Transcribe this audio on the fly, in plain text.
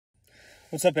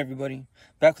What's up, everybody?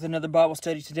 Back with another Bible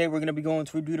study. Today we're going to be going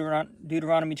through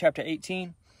Deuteronomy chapter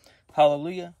 18.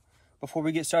 Hallelujah. Before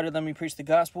we get started, let me preach the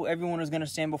gospel. Everyone is going to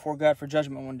stand before God for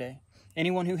judgment one day.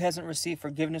 Anyone who hasn't received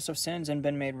forgiveness of sins and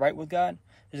been made right with God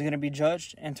is going to be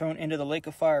judged and thrown into the lake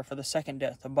of fire for the second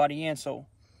death, of body and soul.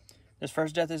 This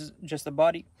first death is just the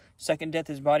body. Second death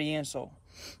is body and soul.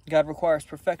 God requires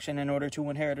perfection in order to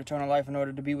inherit eternal life, in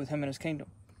order to be with Him in His kingdom.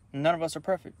 And none of us are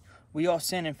perfect. We all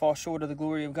sin and fall short of the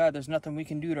glory of God. There's nothing we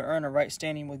can do to earn a right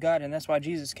standing with God, and that's why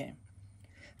Jesus came.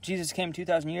 Jesus came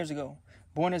 2,000 years ago,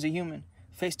 born as a human,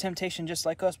 faced temptation just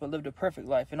like us, but lived a perfect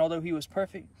life. And although He was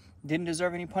perfect, didn't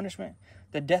deserve any punishment,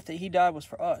 the death that He died was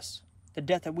for us. The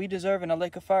death that we deserve in a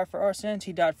lake of fire for our sins,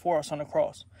 He died for us on the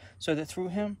cross, so that through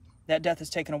Him, that death is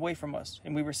taken away from us,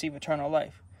 and we receive eternal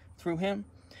life. Through Him,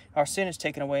 our sin is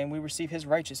taken away, and we receive His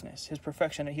righteousness, His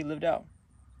perfection that He lived out.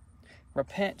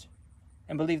 Repent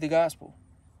and believe the gospel.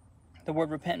 The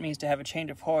word repent means to have a change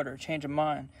of heart or a change of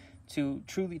mind, to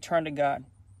truly turn to God,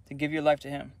 to give your life to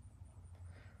Him.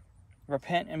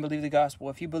 Repent and believe the gospel.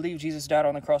 If you believe Jesus died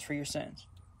on the cross for your sins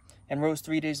and rose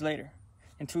 3 days later,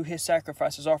 and through His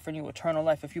sacrifice is offering you eternal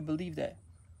life, if you believe that,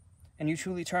 and you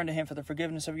truly turn to Him for the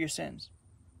forgiveness of your sins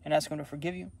and ask Him to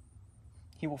forgive you,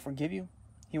 He will forgive you.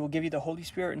 He will give you the Holy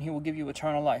Spirit, and He will give you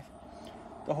eternal life.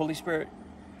 The Holy Spirit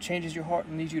changes your heart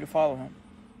and leads you to follow Him.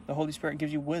 The Holy Spirit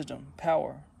gives you wisdom,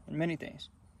 power, and many things.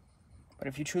 But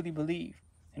if you truly believe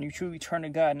and you truly turn to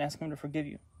God and ask Him to forgive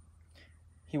you,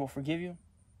 He will forgive you.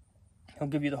 He'll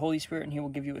give you the Holy Spirit, and He will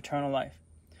give you eternal life.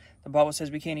 The Bible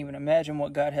says we can't even imagine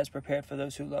what God has prepared for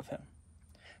those who love Him.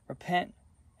 Repent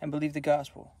and believe the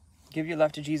gospel. Give your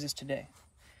life to Jesus today.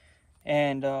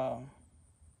 And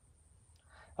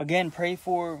again, pray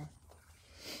for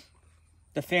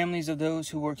the families of those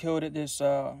who were killed at this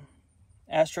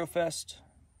Astrofest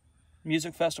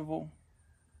music festival.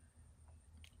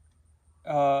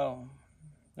 There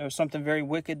was something very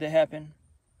wicked that happened.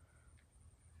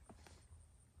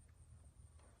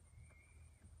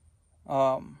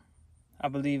 I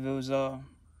believe it was, I'm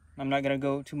not going to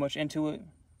go too much into it.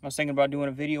 I was thinking about doing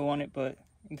a video on it, but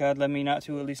God led me not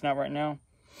to, at least not right now.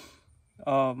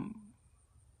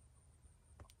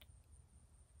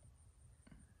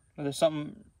 There's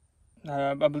something,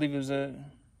 I believe it was a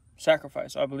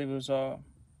sacrifice. I believe it was a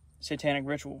satanic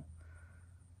ritual.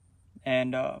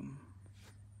 And I'll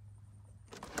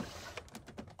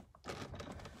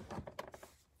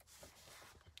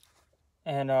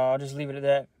just leave it at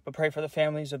that. But pray for the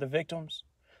families of the victims.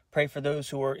 Pray for those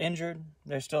who are injured.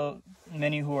 There's still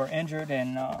many who are injured,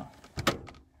 and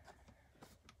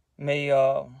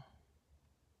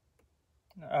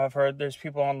I've heard there's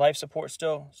people on life support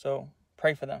still, so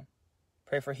pray for them.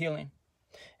 Pray for healing.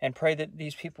 And pray that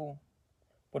these people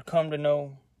would come to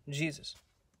know Jesus.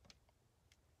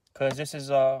 Because this is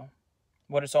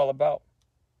what it's all about.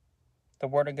 The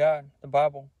Word of God, the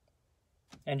Bible,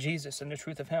 and Jesus, and the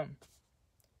truth of Him.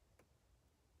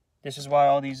 This is why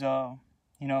all these,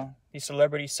 these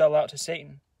celebrities sell out to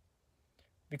Satan.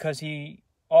 Because he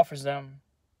offers them,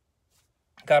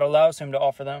 God allows him to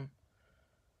offer them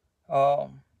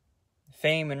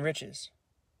fame and riches.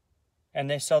 And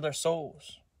they sell their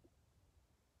souls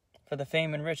for the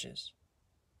fame and riches.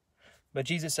 But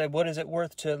Jesus said, what is it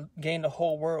worth to gain the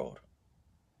whole world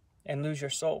and lose your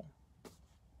soul?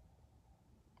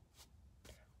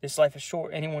 This life is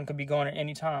short. Anyone could be gone at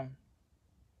any time.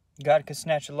 God could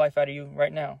snatch the life out of you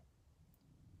right now.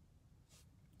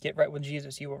 Get right with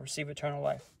Jesus. You will receive eternal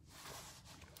life.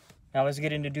 Now let's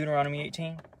get into Deuteronomy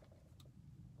 18.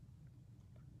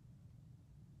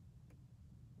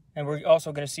 And we're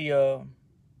also going to see a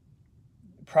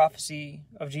prophecy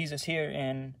of Jesus here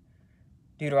in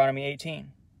Deuteronomy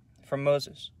 18 from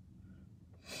Moses.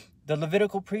 The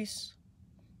Levitical priests,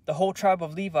 the whole tribe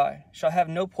of Levi, shall have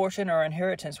no portion or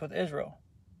inheritance with Israel.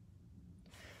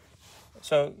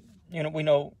 So, we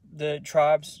know the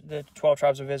 12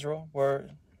 tribes of Israel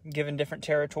were given different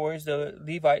territories. The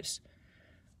Levites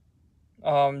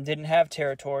didn't have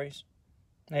territories.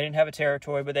 They didn't have a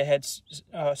territory, but they had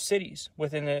cities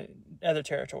within the other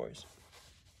territories,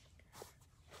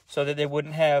 so that they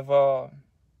wouldn't have the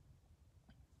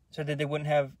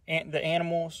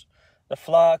animals, the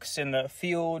flocks, and the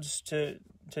fields to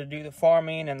do the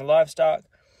farming and the livestock,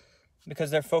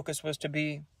 because their focus was to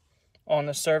be on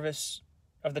the service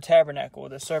of the tabernacle,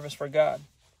 the service for God.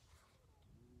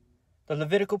 The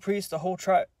Levitical priests, the whole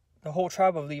tribe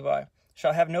of Levi,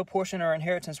 shall have no portion or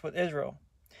inheritance with Israel.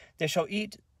 They shall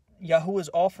eat Yahuwah's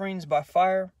offerings by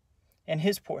fire and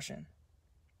His portion.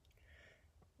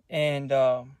 And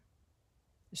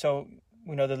so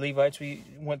we know the Levites, we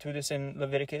went through this in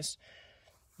Leviticus.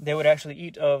 they would actually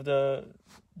eat of the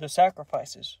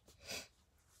sacrifices.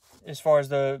 As far as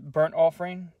the burnt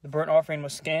offering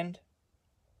was skinned.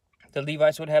 The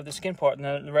Levites would have the skin part,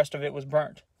 and the rest of it was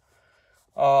burnt.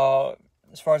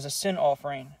 As far as the sin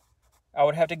offering, I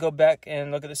would have to go back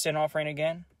and look at the sin offering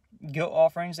again. Guilt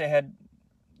offerings, they had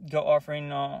guilt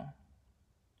offering.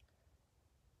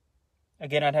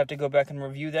 Again, I'd have to go back and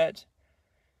review that.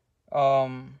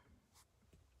 The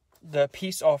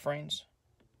peace offerings,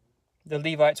 the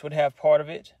Levites would have part of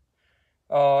it.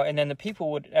 And then the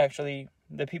people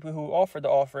who offered the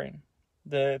offering,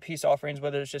 the peace offerings,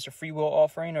 whether it's just a free will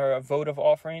offering or a votive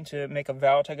offering to make a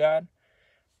vow to God,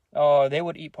 they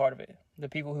would eat part of it. The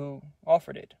people who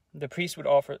offered it. The priest would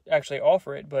offer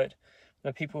it, but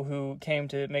the people who came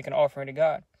to make an offering to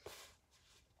God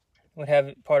would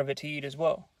have part of it to eat as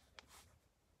well.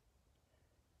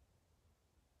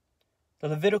 The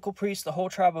Levitical priests, the whole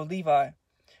tribe of Levi,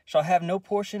 shall have no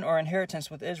portion or inheritance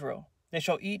with Israel. They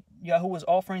shall eat Yahuwah's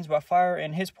offerings by fire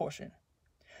in his portion.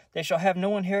 They shall have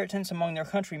no inheritance among their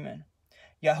countrymen.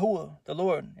 Yahuwah, the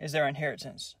Lord, is their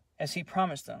inheritance, as he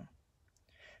promised them.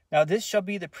 Now this shall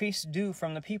be the priest's due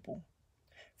from the people.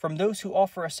 From those who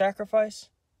offer a sacrifice,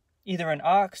 either an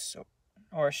ox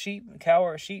or a sheep, a cow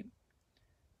or a sheep,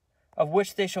 of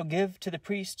which they shall give to the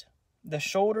priest the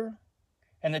shoulder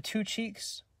and the 2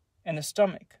 cheeks and the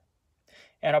stomach.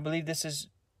 And I believe this is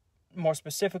more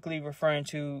specifically referring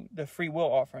to the free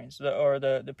will offerings,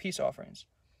 the peace offerings.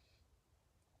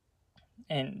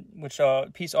 And which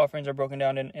peace offerings are broken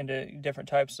down into different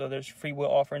types. So there's free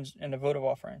will offerings and the votive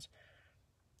offerings.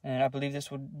 And I believe this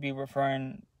would be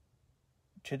referring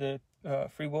to the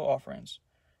free will offerings.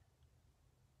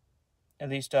 At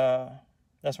least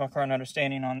that's my current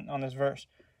understanding on this verse.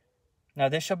 Now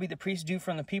this shall be the priest's due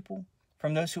from the people,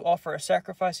 from those who offer a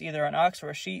sacrifice, either an ox or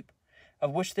a sheep,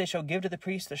 of which they shall give to the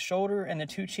priest the shoulder and the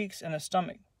 2 cheeks and the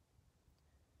stomach.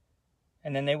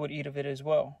 And then they would eat of it as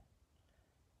well.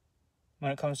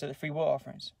 When it comes to the free will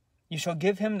offerings, you shall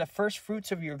give him the first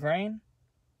fruits of your grain,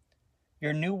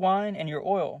 your new wine, and your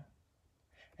oil,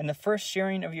 and the first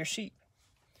shearing of your sheep.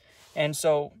 And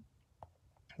so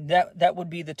that would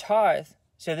be the tithe.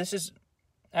 So this is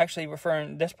actually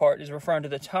this part is referring to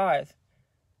the tithe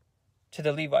to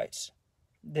the Levites.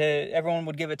 Everyone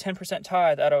would give a 10%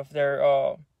 tithe out of their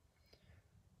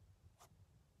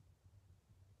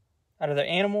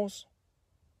animals,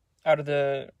 out of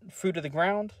the fruit of the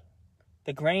ground,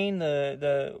 the grain,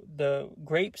 the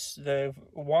grapes, the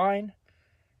wine,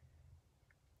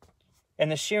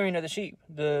 and the shearing of the sheep,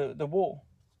 the wool.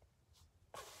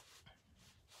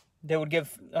 They would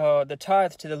give the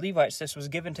tithe to the Levites. This was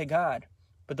given to God,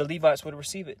 but the Levites would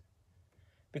receive it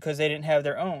because they didn't have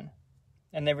their own,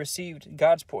 and they received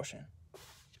God's portion.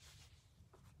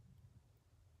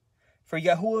 For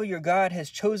Yahuwah your God has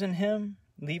chosen him,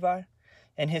 Levi,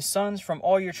 and his sons from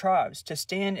all your tribes to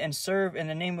stand and serve in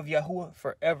the name of Yahuwah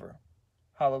forever.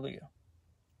 Hallelujah.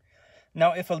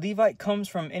 Now, if a Levite comes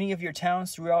from any of your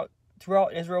towns throughout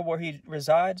Israel where he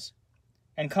resides,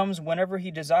 and comes whenever he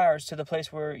desires to the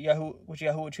place which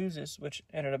Yahuwah chooses, which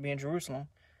ended up being Jerusalem,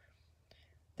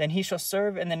 then he shall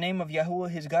serve in the name of Yahuwah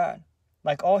his God,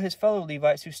 like all his fellow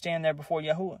Levites who stand there before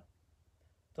Yahuwah,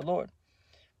 the Lord.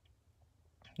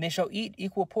 They shall eat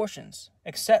equal portions,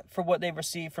 except for what they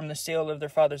receive from the sale of their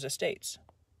father's estates.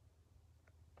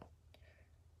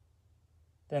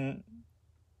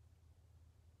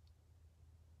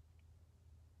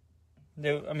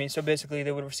 So basically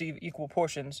they would receive equal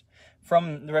portions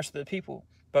from the rest of the people,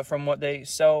 but from what they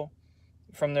sell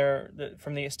from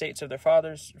from the estates of their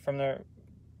fathers, from their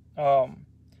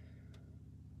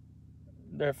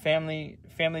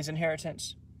family's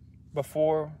inheritance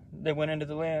before they went into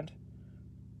the land,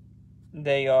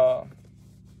 that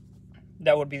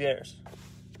would be theirs.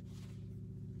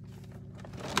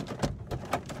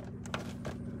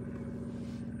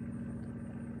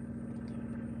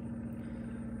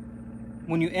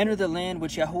 When you enter the land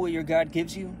which Yahuwah your God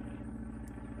gives you,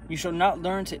 you shall not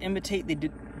learn to imitate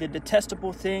the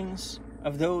detestable things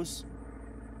of those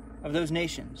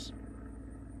nations.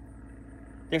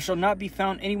 There shall not be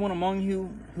found anyone among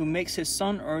you who makes his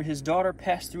son or his daughter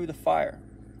pass through the fire.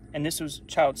 And this was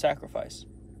child sacrifice.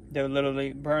 They would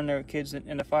literally burn their kids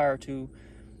in the fire to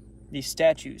these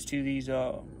statues, to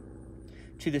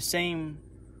the same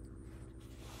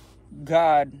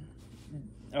God,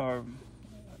 or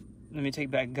let me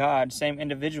take back God, same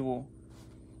individual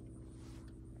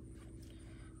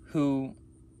who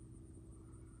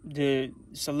the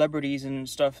celebrities and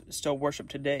stuff still worship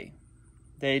today.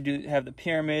 They do have the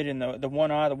pyramid and the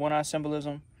one eye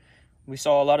symbolism. We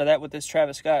saw a lot of that with this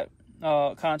Travis Scott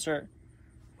concert,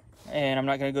 and I'm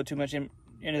not going to go too much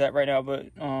into that right now, but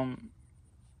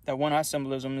that one-eye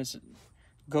symbolism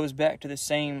goes back to the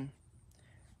same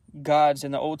gods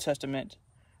in the Old Testament.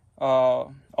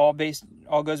 All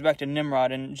goes back to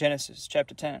Nimrod in Genesis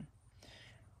chapter 10.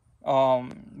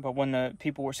 But when the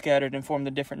people were scattered and formed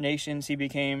the different nations, he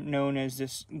became known as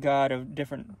this god of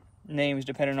different names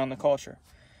depending on the culture.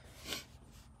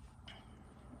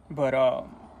 But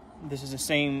this is the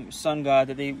same sun god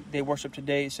that they worship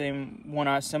today, same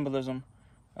one-eye symbolism,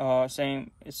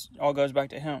 it all goes back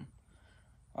to him.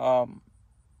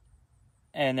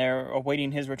 And they're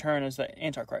awaiting his return as the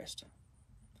Antichrist.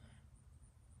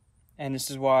 And this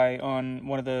is why on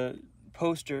one of the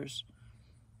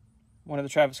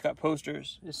Travis Scott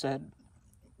posters, it said,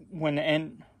 when the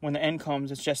end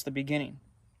comes, it's just the beginning.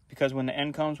 Because when the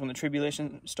end comes, when the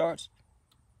tribulation starts,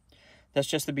 that's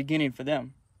just the beginning for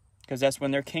them. Because that's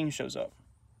when their king shows up.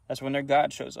 That's when their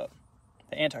God shows up.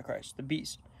 The Antichrist, the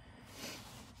beast.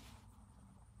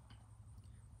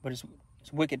 But it's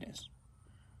wickedness.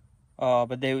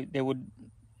 But they would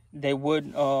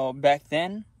back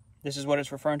then, this is what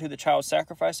it's referring to, the child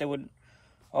sacrifice. They would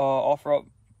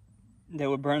they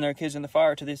would burn their kids in the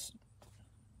fire to this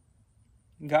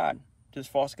God, to this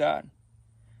false God,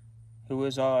 who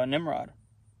was Nimrod,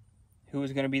 who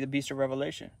was going to be the beast of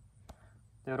Revelation.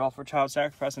 They would offer child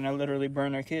sacrifice and they literally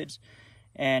burn their kids.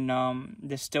 And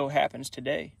this still happens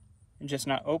today, just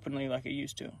not openly like it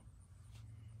used to.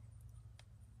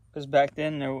 Because back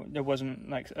then there wasn't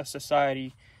like a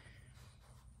society,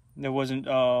 there wasn't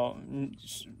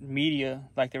media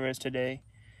like there is today,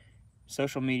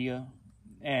 social media,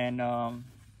 and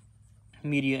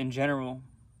media in general,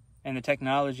 and the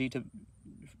technology to,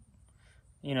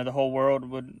 the whole world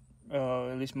would,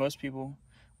 at least most people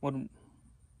would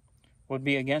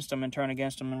be against them and turn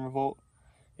against them and revolt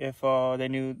if they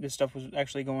knew this stuff was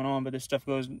actually going on. But this stuff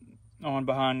goes on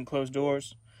behind closed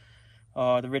doors.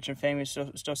 The rich and famous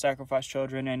still sacrifice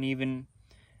children, and even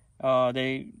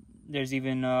there's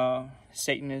even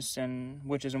Satanists and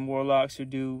witches and warlocks who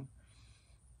do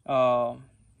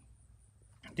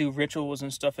rituals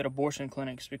and stuff at abortion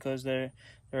clinics because they're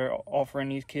offering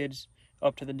these kids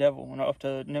up to the devil and up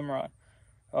to Nimrod.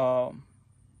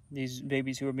 These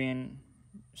babies who are being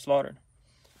slaughtered.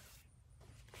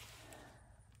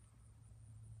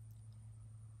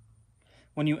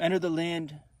 When you enter the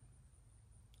land,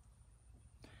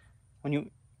 when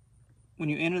you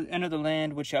enter the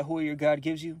land which Yahuwah your God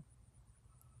gives you,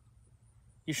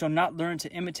 you shall not learn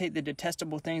to imitate the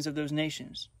detestable things of those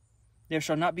nations. There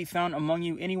shall not be found among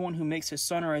you anyone who makes his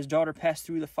son or his daughter pass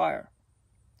through the fire,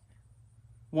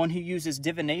 one who uses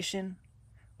divination,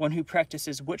 one who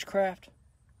practices witchcraft,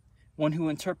 one who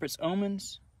interprets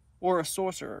omens, or a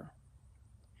sorcerer,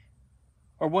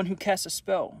 or one who casts a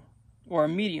spell, or a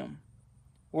medium,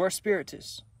 or a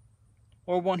spiritist,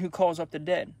 or one who calls up the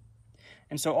dead.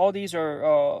 And so all these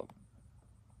are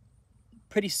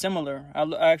pretty similar.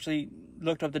 I actually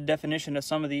looked up the definition of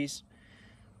some of these,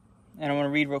 and I want to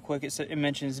read real quick. It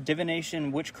mentions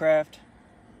divination, witchcraft,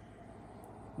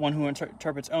 one who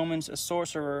interprets omens, a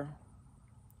sorcerer,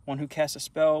 one who casts a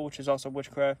spell, which is also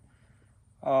witchcraft,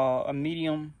 a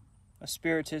medium, a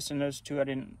spiritist, and those two I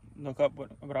didn't look up,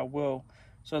 but I will.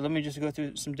 So let me just go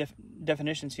through some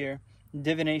definitions here.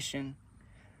 Divination,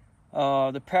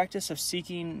 the practice of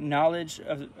seeking knowledge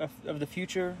of the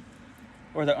future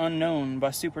or the unknown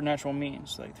by supernatural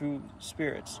means, like through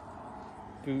spirits,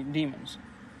 through demons.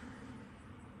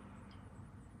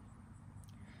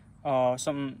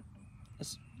 Some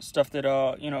stuff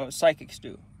that psychics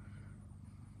do.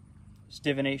 It's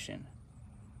divination.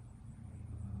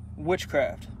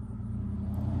 Witchcraft.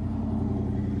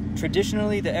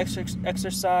 Traditionally, the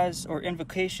exercise or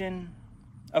invocation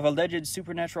of alleged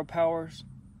supernatural powers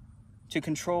to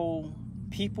control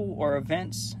people or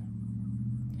events.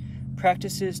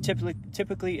 Practices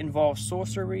typically involve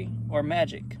sorcery or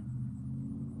magic.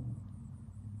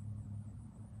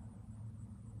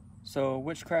 So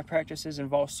witchcraft practices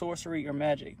involve sorcery or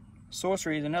magic.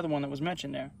 Sorcery is another one that was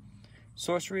mentioned there.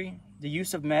 Sorcery, the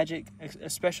use of magic,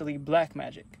 especially black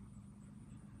magic.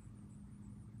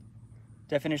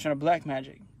 Definition of black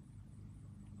magic.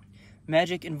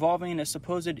 Magic involving a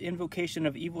supposed invocation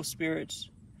of evil spirits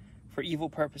for evil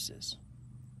purposes.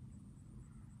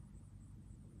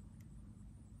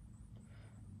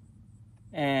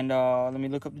 And let me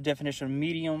look up the definition of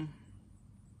medium.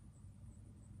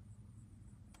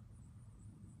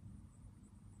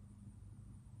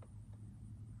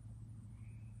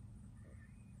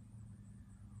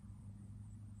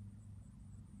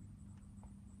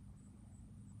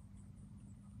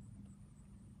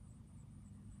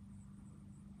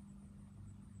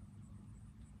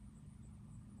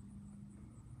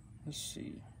 Let's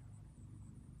see.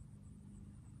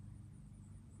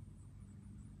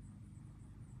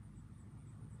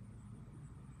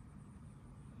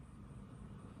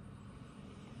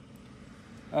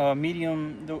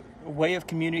 Medium, the way of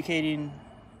communicating.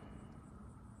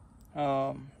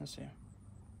 Let's see.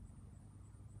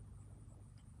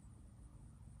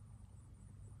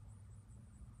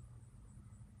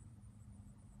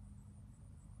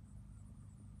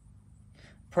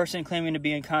 Person claiming to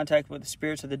be in contact with the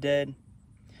spirits of the dead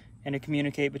and to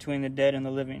communicate between the dead and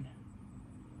the living.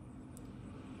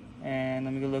 And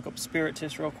let me go look up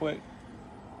spiritist real quick.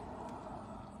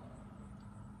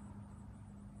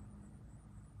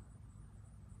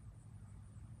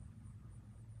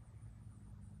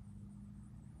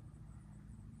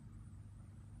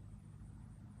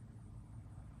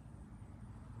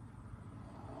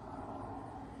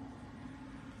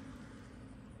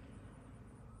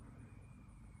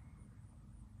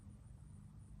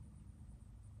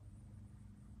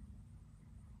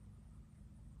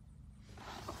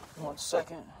 One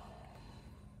second.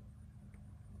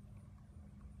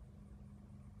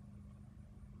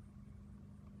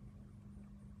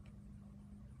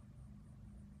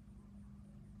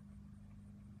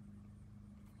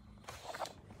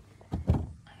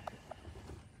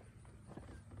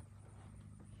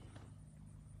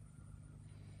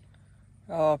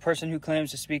 A person who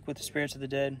claims to speak with the spirits of the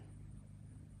dead.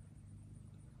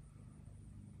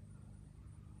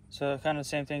 So kind of the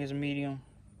same thing as a medium.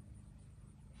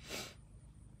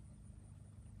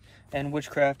 And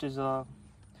witchcraft is a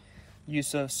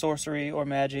use of sorcery or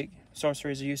magic.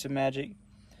 Sorcery is a use of magic,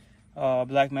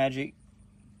 black magic,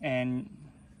 and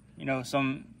you know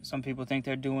some people think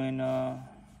they're doing. And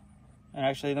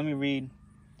actually, let me read.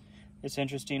 It's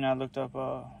interesting. I looked up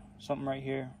something right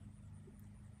here.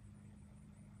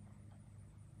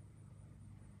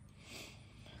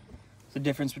 The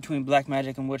difference between black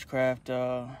magic and witchcraft.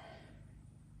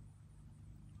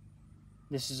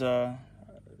 This is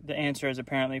the answer is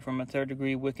apparently from a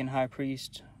third-degree Wiccan high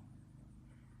priest,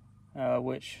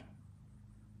 which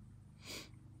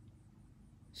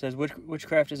says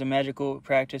witchcraft is a magical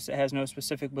practice that has no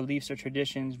specific beliefs or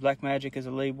traditions. Black magic is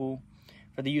a label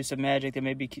for the use of magic that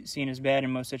may be seen as bad in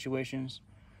most situations.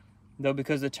 Though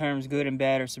because the terms good and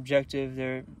bad are subjective,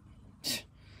 their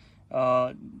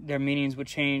meanings would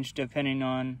change depending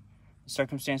on the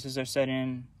circumstances they're set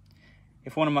in.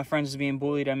 If one of my friends is being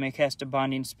bullied, I may cast a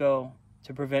bonding spell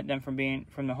to prevent them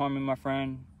from harming my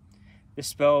friend.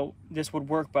 This would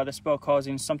work by the spell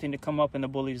causing something to come up in the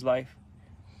bully's life,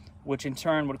 which in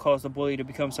turn would cause the bully to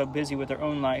become so busy with their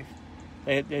own life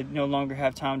that they no longer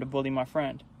have time to bully my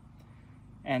friend.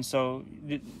 And so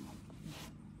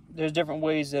there's different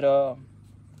ways that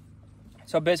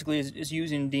so basically it's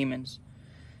using demons,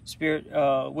 spirit,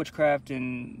 witchcraft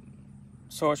and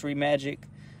sorcery, magic.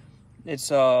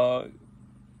 It's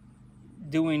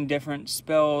doing different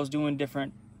spells, doing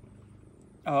different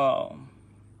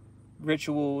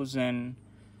rituals, and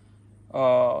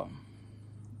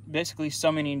basically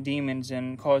summoning demons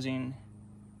and causing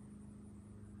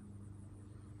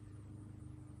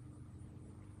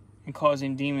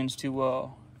demons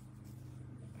to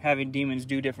having demons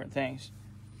do different things,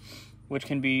 which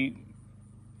can be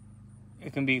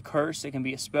a curse, it can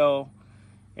be a spell,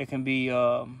 it can be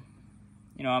I'm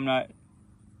not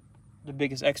the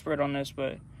biggest expert on this,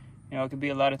 but it can be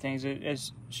a lot of things.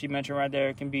 As she mentioned right there,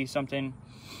 it can be something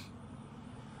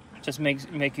just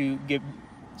make you get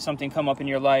something come up in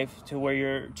your life to where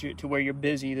you're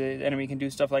busy. The enemy can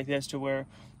do stuff like this to where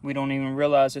we don't even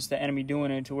realize it's the enemy doing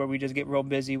it, to where we just get real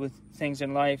busy with things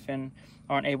in life and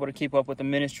aren't able to keep up with the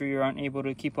ministry, or aren't able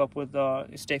to keep up with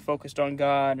stay focused on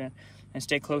God and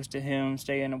stay close to Him,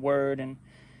 stay in the Word, and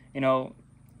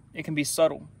it can be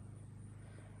subtle.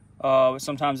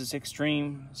 Sometimes it's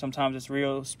extreme, sometimes it's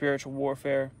real spiritual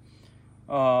warfare,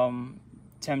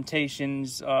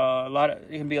 temptations, it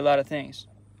can be a lot of things.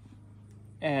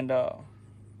 And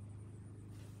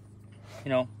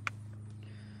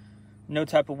no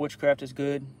type of witchcraft is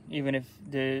good, even if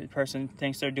the person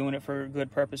thinks they're doing it for good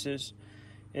purposes.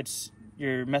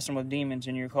 You're messing with demons,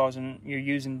 and you're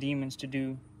using demons to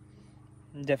do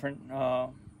different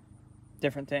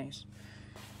things.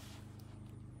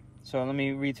 So let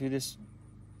me read through this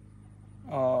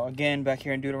again back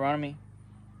here in Deuteronomy.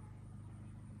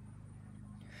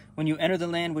 When you enter the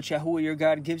land which Yahuwah your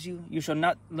God gives you, you shall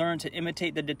not learn to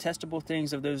imitate the detestable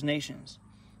things of those nations.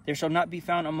 There shall not be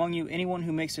found among you anyone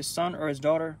who makes his son or his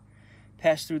daughter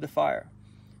pass through the fire,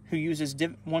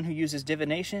 one who uses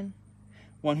divination,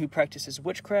 one who practices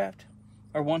witchcraft,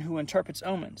 or one who interprets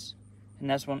omens. And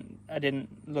that's one I didn't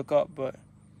look up, but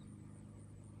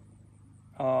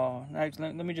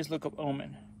Actually, let me just look up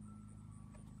omen.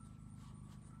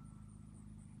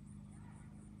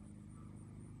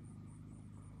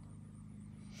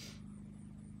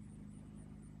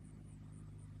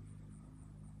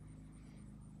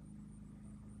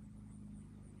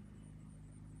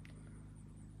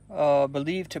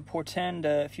 Believed to portend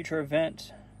a future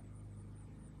event,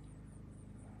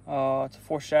 to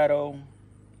foreshadow.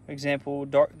 For example,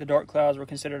 the dark clouds were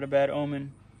considered a bad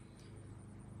omen.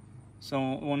 So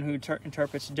one who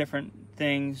interprets different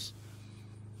things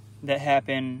that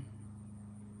happen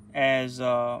as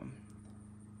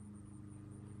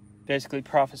basically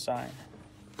prophesying.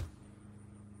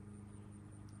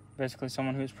 Basically,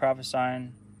 someone who's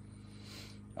prophesying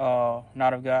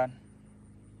not of God.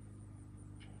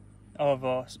 Of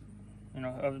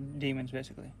demons,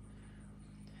 basically.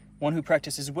 One who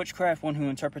practices witchcraft, one who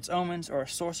interprets omens, or a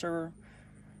sorcerer,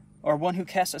 or one who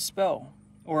casts a spell,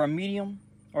 or a medium,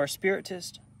 or a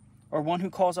spiritist, or one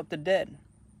who calls up the dead.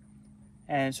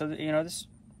 And so, this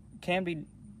can be,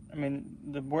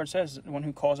 the word says one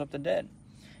who calls up the dead.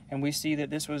 And we see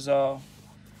that this was the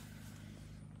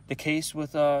case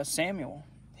with Samuel.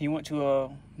 He went to a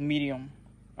medium.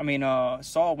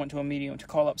 Saul went to a medium to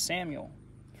call up Samuel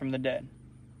from the dead,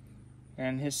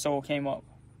 and his soul came up.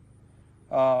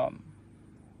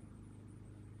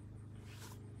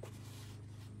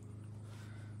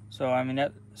 So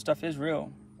that stuff is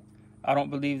real. I don't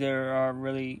believe there are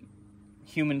really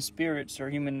human spirits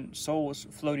or human souls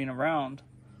floating around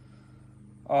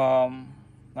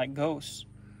like ghosts,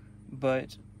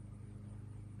 but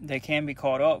they can be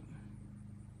caught up.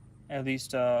 At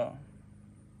least I'm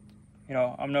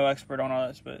no expert on all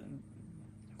this, but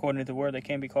according to the word, they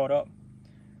can be called up.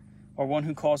 Or one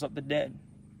who calls up the dead.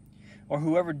 Or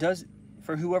whoever does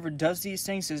these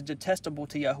things is detestable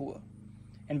to Yahuwah.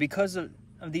 And because of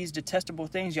these detestable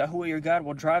things, Yahuwah your God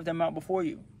will drive them out before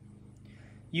you.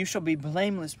 You shall be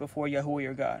blameless before Yahuwah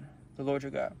your God, the Lord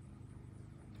your God.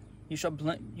 You shall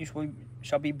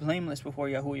be blameless before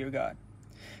Yahuwah your God.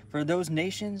 For those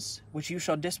nations which you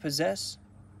shall dispossess,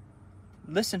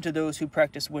 listen to those who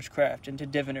practice witchcraft and to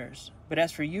diviners. But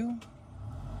as for you,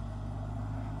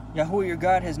 Yahuwah your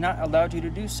God has not allowed you to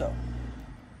do so.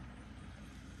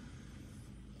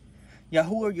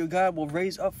 Yahuwah your God will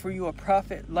raise up for you a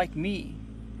prophet like me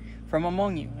from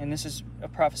among you. And this is a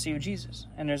prophecy of Jesus.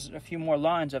 And there's a few more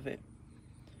lines of it.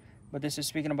 But this is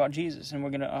speaking about Jesus. And we're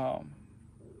going to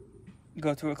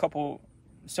go through a couple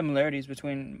similarities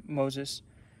between Moses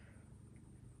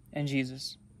and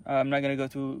Jesus. I'm not going to go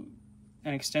through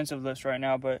an extensive list right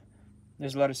now, but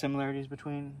there's a lot of similarities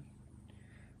between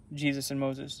Jesus and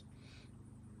Moses.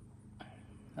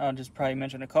 I'll just probably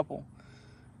mention a couple.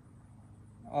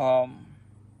 But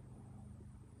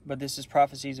this is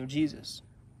prophecies of Jesus.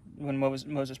 When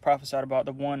Moses prophesied about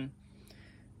the one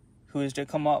who is to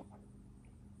come up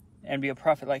and be a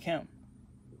prophet like him.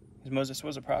 Because Moses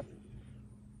was a prophet.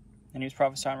 And he was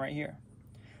prophesying right here.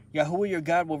 Yahuwah your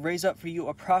God will raise up for you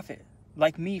a prophet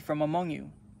like me from among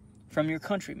you, from your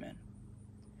countrymen.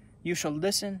 You shall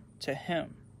listen to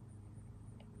him.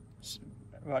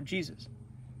 About Jesus.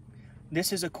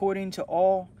 This is according to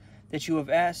all that you have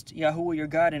asked Yahuwah your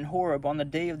God in Horeb on the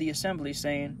day of the assembly,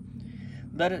 saying,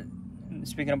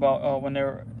 speaking about when they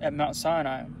were at Mount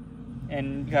Sinai,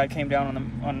 and God came down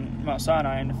on Mount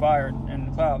Sinai in the fire and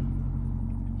the cloud.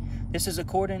 This is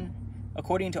according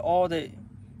to all that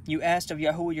you asked of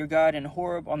Yahuwah your God in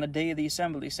Horeb on the day of the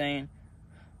assembly, saying,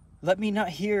 let me not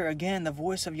hear again the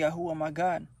voice of Yahuwah my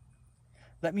God.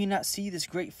 Let me not see this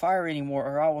great fire anymore,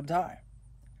 or I will die.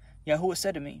 Yahuwah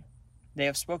said to me, they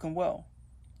have spoken well.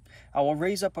 I will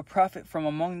raise up a prophet from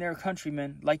among their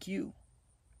countrymen like you,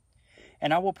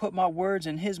 and I will put my words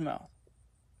in his mouth,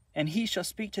 and he shall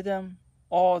speak to them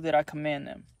all that I command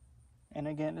them. And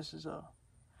again, this is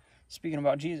speaking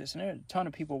about Jesus, and there are a ton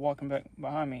of people walking back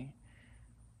behind me.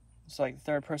 It's like the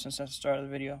third person since the start of the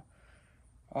video.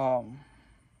 All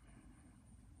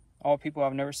people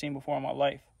I've never seen before in my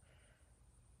life.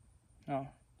 No,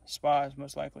 spies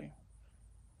most likely.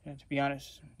 And to be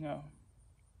honest,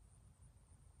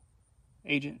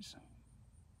 agents.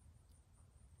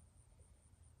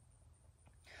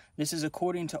 This is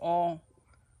according to all,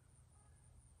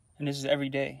 and this is every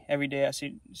day. Every day I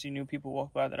see new people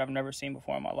walk by that I've never seen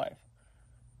before in my life.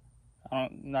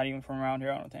 Not even from around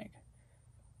here, I don't think.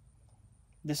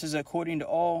 This is according to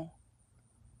all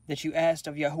that you asked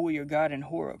of Yahuwah your God in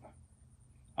Horeb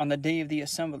on the day of the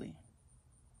assembly.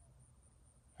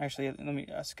 Actually,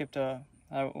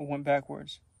 I went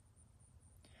backwards.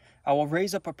 I will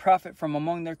raise up a prophet from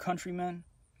among their countrymen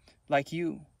like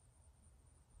you,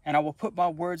 and I will put my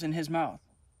words in his mouth,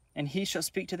 and he shall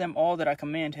speak to them all that I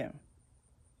command him.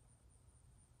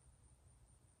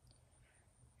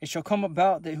 It shall come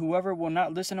about that whoever will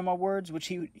not listen to my words, which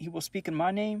he will speak in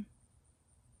my name,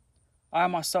 I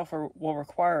myself will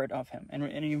require it of him. And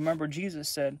you remember Jesus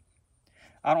said,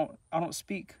 I don't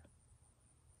speak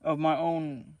of my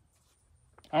own.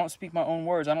 I don't speak my own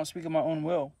words. I don't speak of my own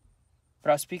will,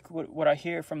 but I speak what I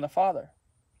hear from the Father.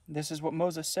 This is what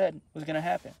Moses said was going to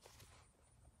happen.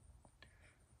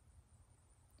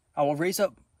 I will raise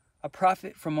up a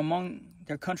prophet from among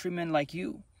their countrymen like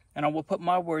you, and I will put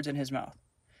my words in his mouth,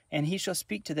 and he shall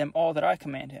speak to them all that I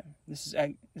command him. This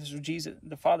is Jesus,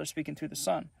 the Father, speaking through the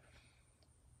Son.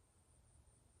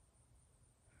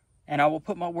 And I will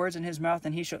put my words in his mouth,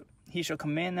 and he shall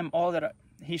command them all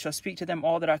he shall speak to them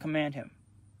all that I command him.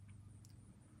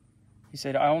 He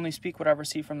said, I only speak what I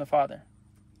receive from the Father.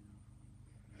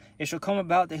 It shall come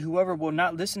about that whoever will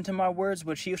not listen to my words,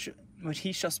 which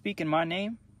he shall speak in my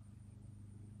name,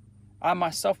 I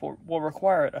myself will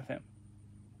require it of him.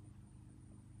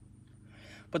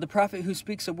 But the prophet who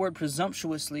speaks a word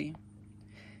presumptuously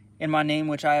in my name,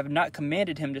 which I have not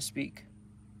commanded him to speak,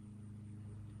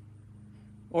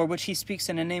 or which he speaks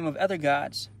in the name of other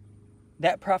gods,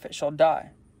 that prophet shall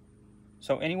die.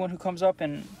 So anyone who comes up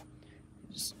and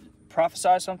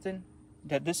prophesies something,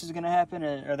 that this is going to happen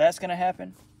or that's going to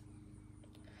happen,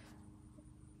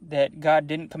 that God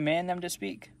didn't command them to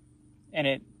speak, and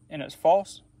it's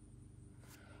false,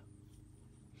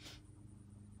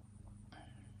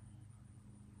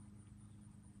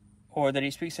 or that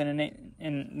he speaks in the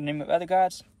name of other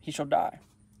gods, he shall die.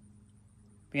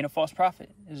 Being a false prophet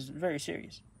is very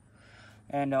serious.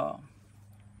 And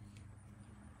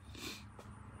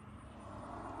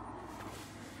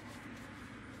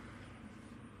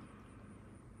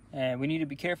we need to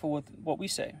be careful with what we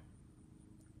say.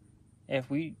 If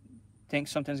we think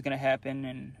something's going to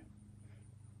happen,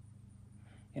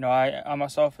 and I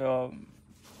myself,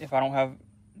 if I don't have,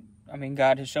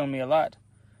 God has shown me a lot.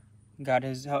 God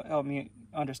has helped me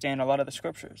understand a lot of the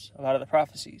scriptures, a lot of the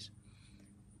prophecies.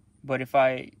 But if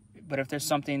there's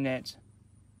something that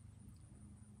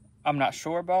I'm not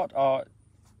sure about,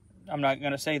 I'm not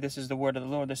going to say this is the word of the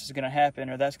Lord, this is going to happen,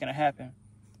 or that's going to happen.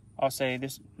 I'll say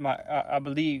I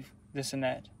believe this and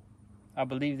that. I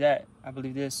believe that. I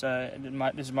believe this.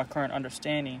 This is my current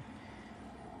understanding.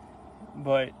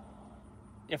 But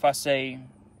if I say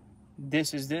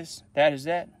this is this, that is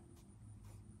that,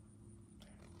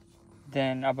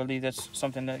 then I believe that's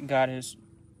something that God has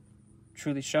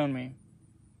truly shown me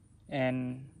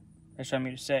and has shown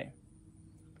me to say.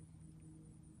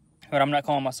 But I'm not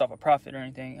calling myself a prophet or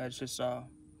anything. It's just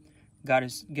God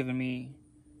has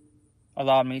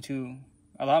allowed me to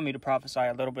prophesy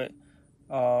a little bit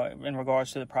in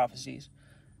regards to the prophecies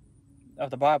of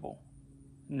the Bible.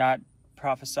 Not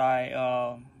prophesy,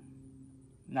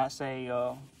 not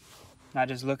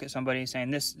just look at somebody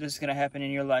saying this is going to happen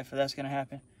in your life or that's going to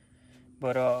happen.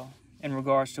 But in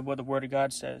regards to what the Word of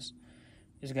God says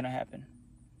is going to happen,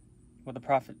 what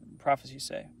the prophecies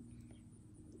say.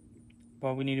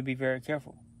 But we need to be very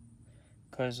careful,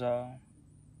 because it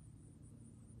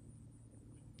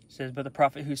says, but the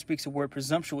prophet who speaks a word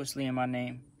presumptuously in my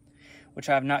name, which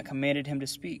I have not commanded him to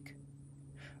speak,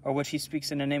 or which he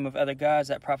speaks in the name of other gods,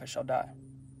 that prophet shall die.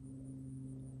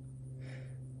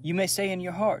 You may say in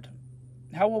your heart,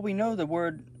 how will we know the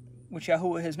word which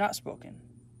Yahuwah has not spoken?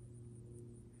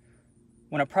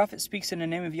 When a prophet speaks in the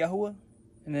name of Yahuwah,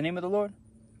 in the name of the Lord,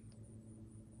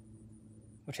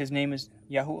 which his name is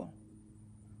Yahuwah,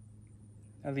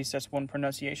 at least that's one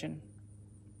pronunciation,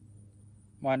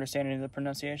 my understanding of the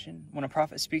pronunciation. When a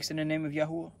prophet speaks in the name of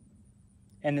Yahuwah,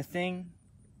 and the thing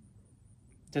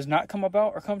does not come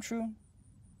about or come true,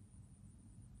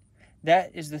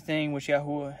 that is the thing which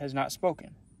Yahuwah has not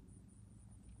spoken.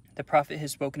 The prophet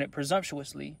has spoken it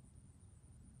presumptuously.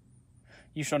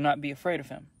 You shall not be afraid of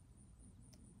him.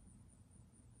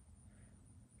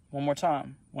 One more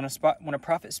time. When a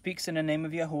prophet speaks in the name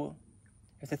of Yahuwah,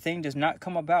 if the thing does not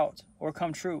come about or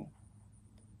come true,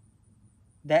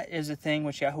 that is the thing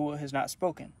which Yahuwah has not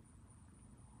spoken.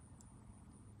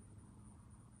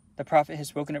 The prophet has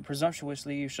spoken it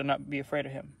presumptuously. You shall not be afraid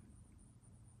of him.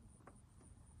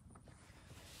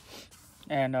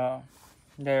 And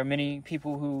there are many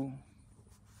people who,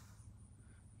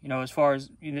 there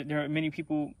are many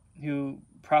people who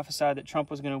prophesied that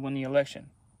Trump was going to win the election.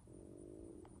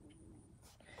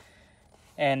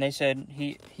 And they said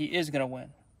he is going to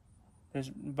win. There's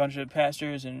a bunch of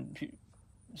pastors and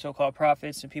so-called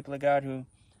prophets and people of God who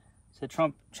said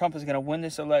Trump is going to win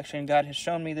this election. God has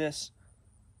shown me this.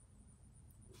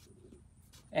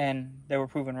 And they were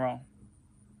proven wrong.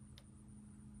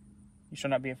 You shall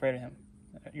not be afraid of him.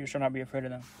 You shall not be afraid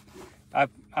of them.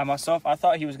 I myself, I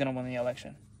thought he was going to win the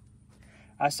election.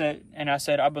 I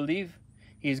said, I believe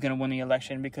he's going to win the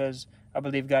election because I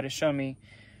believe God has shown me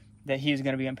that he is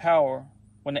going to be in power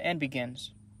when the end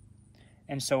begins.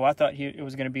 And so I thought it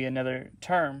was going to be another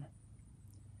term.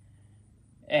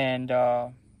 And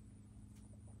that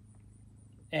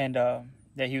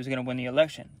he was going to win the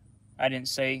election. I didn't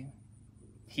say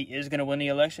he is going to win the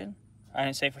election. I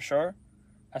didn't say for sure.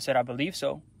 I said I believe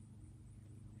so.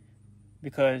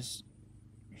 Because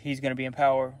he's going to be in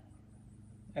power,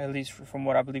 at least from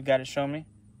what I believe God has shown me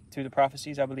through the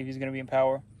prophecies. I believe he's going to be in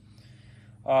power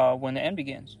when the end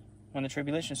begins, when the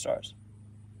tribulation starts.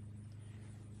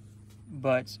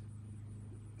 But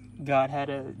God had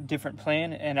a different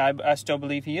plan, and I still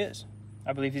believe he is.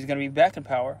 I believe he's going to be back in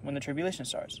power when the tribulation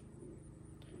starts.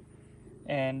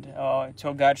 And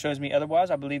until God shows me otherwise,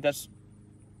 I believe that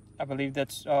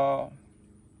to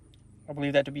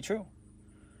be true.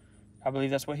 I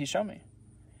believe that's what he showed me.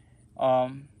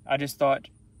 I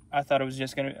thought it was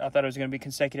going to be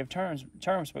consecutive terms,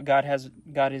 but God is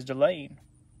delaying.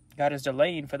 God is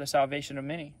delaying for the salvation of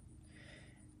many.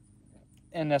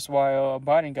 And that's why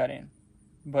Biden got in.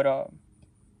 But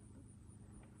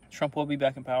Trump will be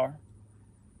back in power.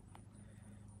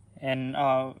 And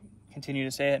I'll continue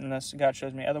to say it unless God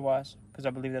shows me otherwise, because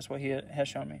I believe that's what he has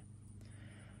shown me.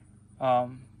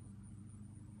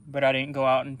 But I didn't go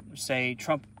out and say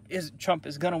Trump is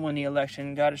going to win the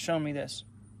election. God has shown me this,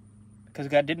 because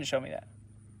God didn't show me that.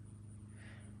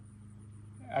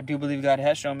 I do believe God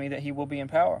has shown me that he will be in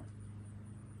power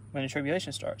when the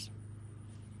tribulation starts.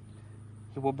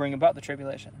 He will bring about the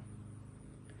tribulation.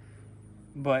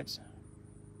 But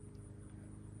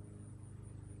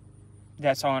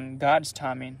that's on God's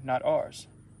timing, not ours.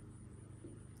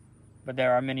 But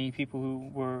there are many people who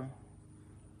were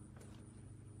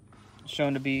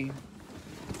shown to be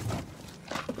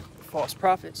false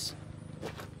prophets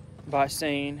by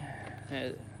saying,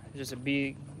 just a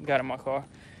bee got in my car,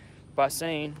 by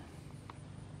saying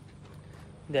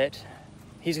that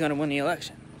he's going to win the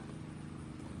election.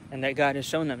 And that God has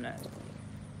shown them that.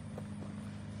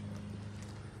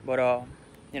 But,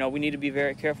 we need to be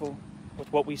very careful with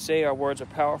what we say. Our words are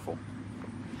powerful.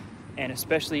 And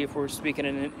especially if we're speaking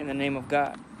in the name of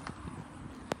God.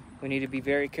 We need to be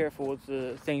very careful with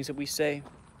the things that we say,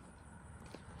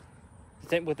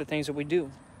 with the things that we do.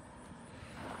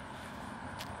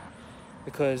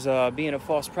 Because being a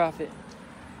false prophet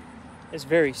is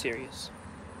very serious.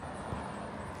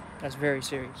 That's very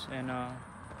serious. And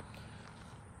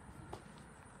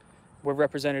we're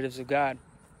representatives of God.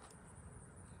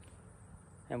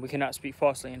 And we cannot speak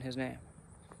falsely in his name.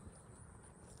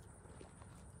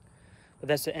 But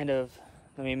that's the end of,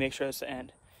 let me make sure that's the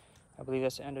end. I believe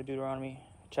that's the end of Deuteronomy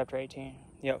chapter 18.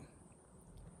 Yep.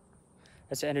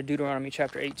 That's the end of Deuteronomy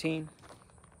chapter 18.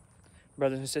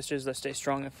 Brothers and sisters, let's stay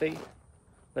strong in faith.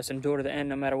 Let's endure to the end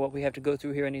no matter what we have to go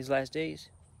through here in these last days.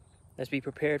 Let's be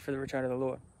prepared for the return of the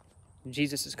Lord.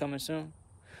 Jesus is coming soon.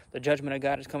 The judgment of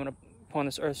God is coming upon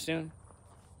this earth soon.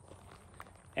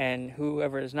 And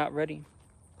whoever is not ready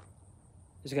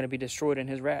is going to be destroyed in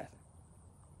his wrath.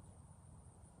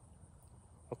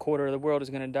 A quarter of the world is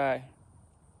going to die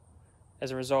as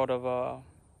a result of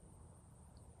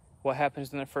what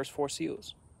happens in the first 4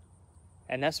 seals.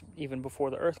 And that's even before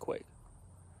the earthquake.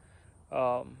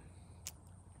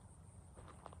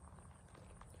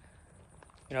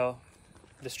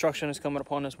 Destruction is coming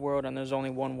upon this world, and there's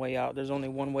only one way out. There's only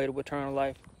one way to eternal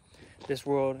life. This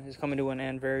world is coming to an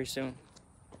end very soon.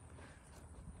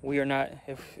 We are not,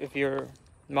 if you're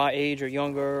my age or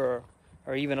younger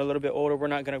or even a little bit older, we're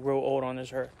not going to grow old on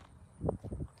this earth.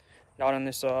 Not on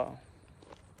this,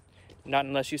 not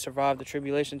unless you survive the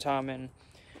tribulation time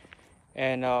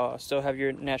and still have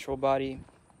your natural body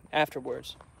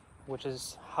afterwards, which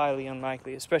is highly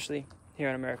unlikely, especially here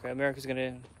in America. America's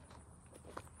gonna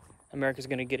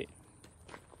get it.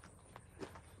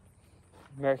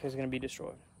 America's gonna be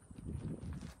destroyed.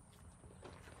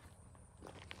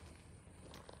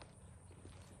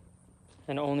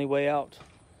 And the only way out,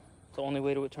 the only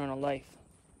way to eternal life,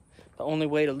 the only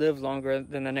way to live longer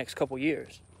than the next couple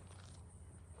years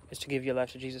is to give your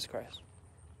life to Jesus Christ.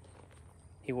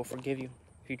 He will forgive you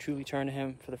if you truly turn to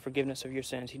him for the forgiveness of your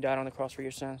sins. He died on the cross for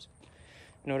your sins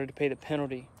in order to pay the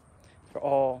penalty for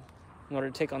all, in order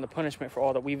to take on the punishment for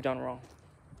all that we've done wrong.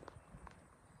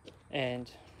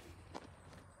 And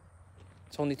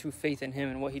it's only through faith in him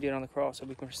and what he did on the cross that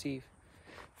we can receive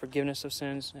forgiveness of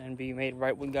sins and be made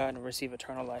right with God and receive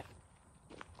eternal life.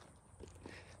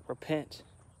 Repent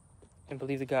and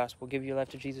believe the gospel. Give your life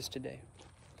to Jesus today.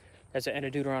 That's the end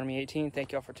of Deuteronomy 18.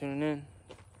 Thank y'all for tuning in.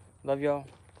 Love y'all.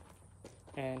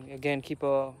 And again, keep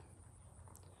the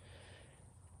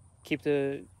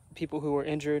people who are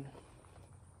injured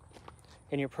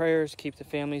in your prayers. Keep the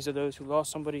families of those who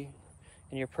lost somebody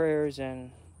in your prayers.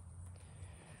 And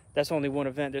that's only one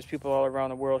event. There's people all around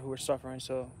the world who are suffering.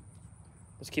 So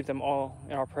let's keep them all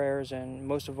in our prayers. And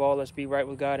most of all, let's be right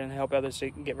with God and help others to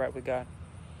get right with God.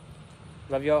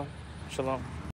 Love y'all. Shalom.